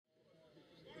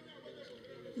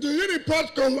Do you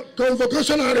report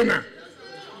convocation arena,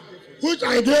 which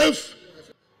I gave?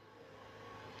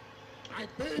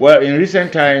 Well, in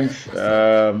recent times,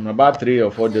 about 3 or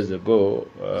 4 days ago,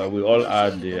 we all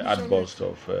had the outburst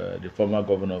of the former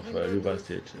governor of Rivers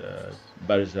State,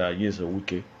 Barrister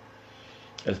Wike,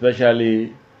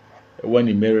 especially when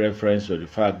he made reference to the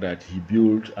fact that he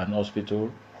built an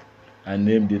hospital and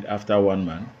named it after one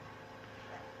man.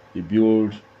 He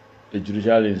built a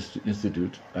judicial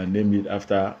institute and named it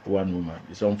after one woman.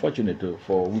 It's unfortunate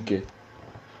for Wike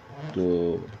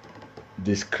to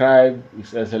describe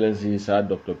His Excellency Sir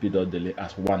Dr. Odili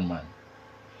as one man.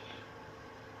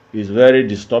 It's very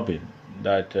disturbing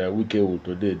that Wike will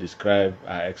today describe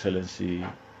Her Excellency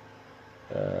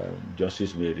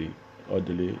Justice Mary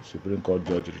Odili, Supreme Court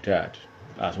Judge retired,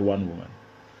 as one woman.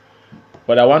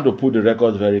 But I want to put the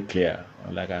records very clear.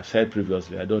 Like I said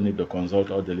previously, I don't need to consult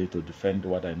Odili to defend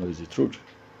what I know is the truth.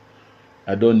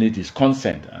 I don't need his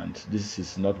consent, and this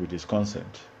is not with his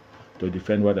consent, to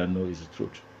defend what I know is the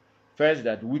truth. First,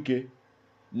 that Wike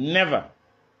never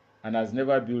and has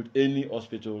never built any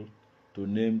hospital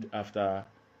named after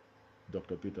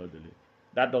Dr. Odili.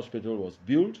 That hospital was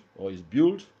built or is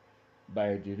built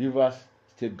by the Rivers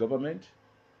State government,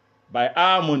 by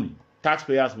our money,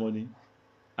 taxpayers' money,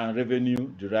 and revenue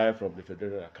derived from the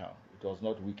federal account. It was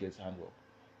not Wike's handwork.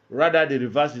 Rather, the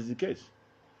reverse is the case.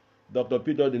 Dr.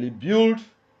 Odili built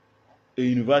a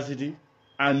university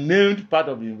and named part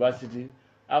of the university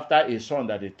after a son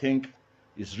that they think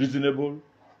is reasonable,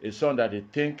 a son that they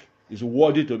think is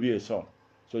worthy to be a son.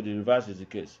 So the reverse is the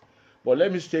case. But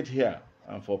let me state here,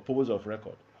 and for purpose of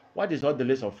record, what is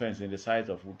Odili's offense in the sight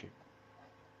of Wike?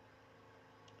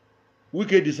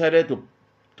 Wike decided to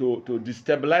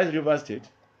destabilize Rivers State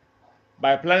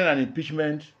by planning an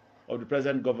impeachment of the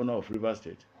present governor of Rivers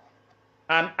State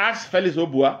and asked Felix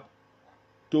Obua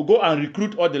to go and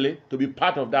recruit Odili to be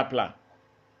part of that plan.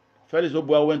 Felix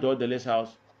Obua went to Odili's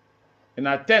house in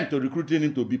an attempt to recruit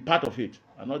him to be part of it,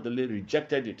 and Odili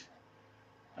rejected it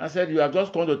and said, "You have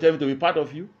just come to tell me to be part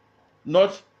of you,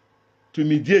 not to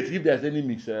mediate if there's any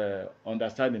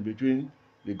misunderstanding between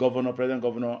the governor, present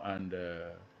governor, and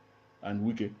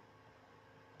Wike.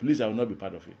 Please, I will not be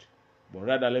part of it. But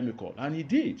rather, let me call." And he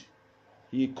did.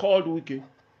 He called Wike,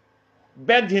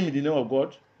 begged him in the name of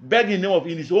God, begged in the name of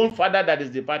his own father that is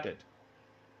departed.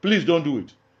 Please don't do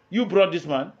it. You brought this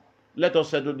man. Let us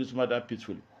settle this matter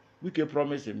peacefully. Wike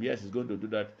promised him, yes, he's going to do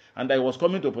that. And that he was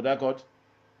coming to Port Harcourt,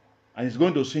 and he's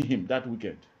going to see him that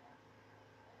weekend.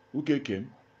 Wike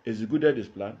came, executed his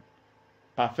plan,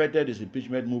 perfected his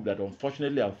impeachment move that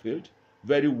unfortunately have failed,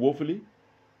 very woefully.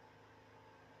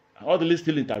 Odili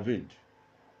still intervened.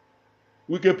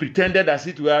 Wike pretended as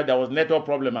it were there was network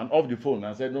problem and off the phone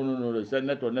and said, no. He said,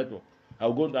 network.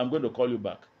 I'm going to call you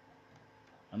back.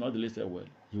 And Odili said, well,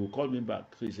 he will call me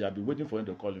back. So he said, I've been waiting for him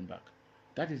to call him back.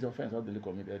 That is the offense Odili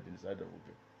committed inside of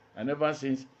Wike. And ever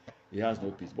since, he has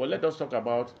no peace. But let us talk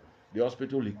about the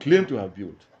hospital he claimed to have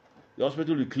built. The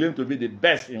hospital he claimed to be the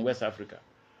best in West Africa.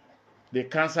 The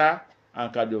cancer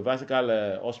and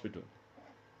cardiovascular hospital.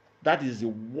 That is the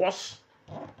worst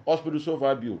hospital so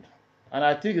far built. And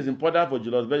I think it's important for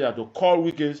Julius Berger to call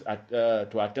Wike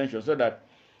to attention so that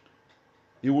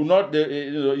he will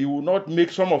not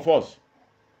make some of us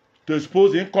to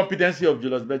expose the incompetency of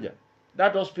Julius Berger.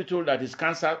 That hospital that is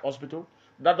cancer hospital,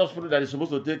 that hospital that is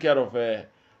supposed to take care of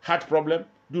heart problem,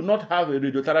 do not have a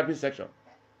radiotherapy section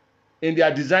in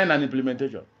their design and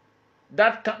implementation.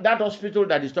 That hospital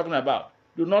that he's talking about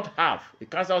do not have, a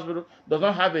cancer hospital does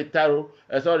not have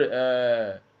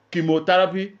a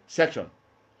chemotherapy section.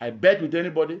 I bet with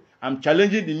anybody, I'm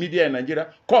challenging the media in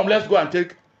Nigeria, come, let's go and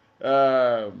take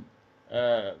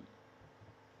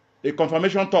a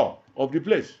confirmation tour of the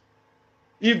place.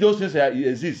 If those things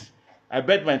exist, I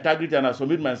bet my integrity and I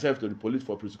submit myself to the police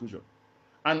for prosecution.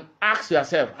 And ask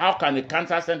yourself, how can a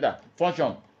cancer center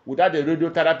function without the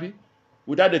radiotherapy,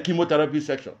 without the chemotherapy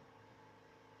section?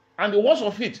 And the worst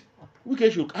of it,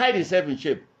 Wike should hide himself in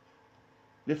shape.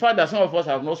 The fact that some of us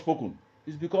have not spoken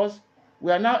is because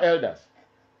we are now elders.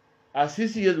 At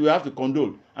 60 years, we have to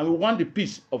condole, and we want the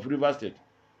peace of Rivers State.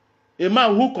 A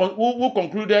man who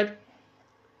concluded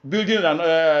building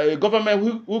a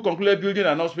government who concluded building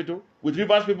an hospital with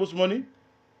Rivers people's money,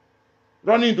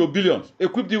 running into billions,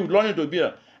 equipped it with running into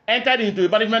billions, entered into a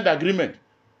management agreement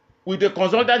with the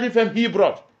consultancy firm he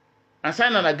brought, and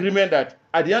signed an agreement that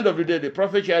at the end of the day, the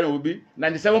profit sharing will be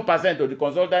 97% of the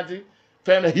consultancy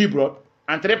firm he brought,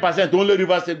 and 3% only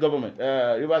Rivers State government.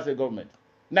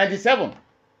 97%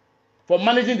 for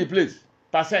managing the place,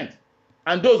 percent.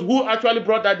 And those who actually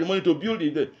brought out the money to build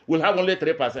it will have only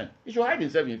 3%. He should hide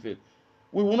himself in faith.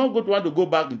 We will not want to go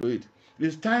back into it.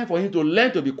 It's time for him to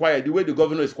learn to be quiet the way the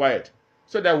governor is quiet,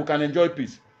 so that we can enjoy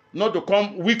peace. Not to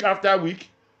come week after week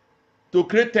to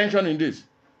create tension in this.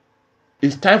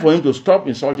 It's time for him to stop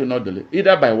insulting Odili,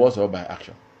 either by words or by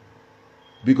action.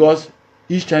 Because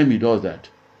each time he does that,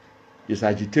 he's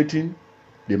agitating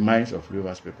the minds of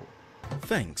Rivers people.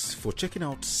 Thanks for checking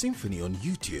out SYMFONI on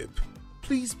YouTube.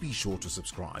 Please be sure to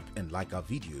subscribe and like our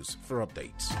videos for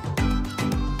updates.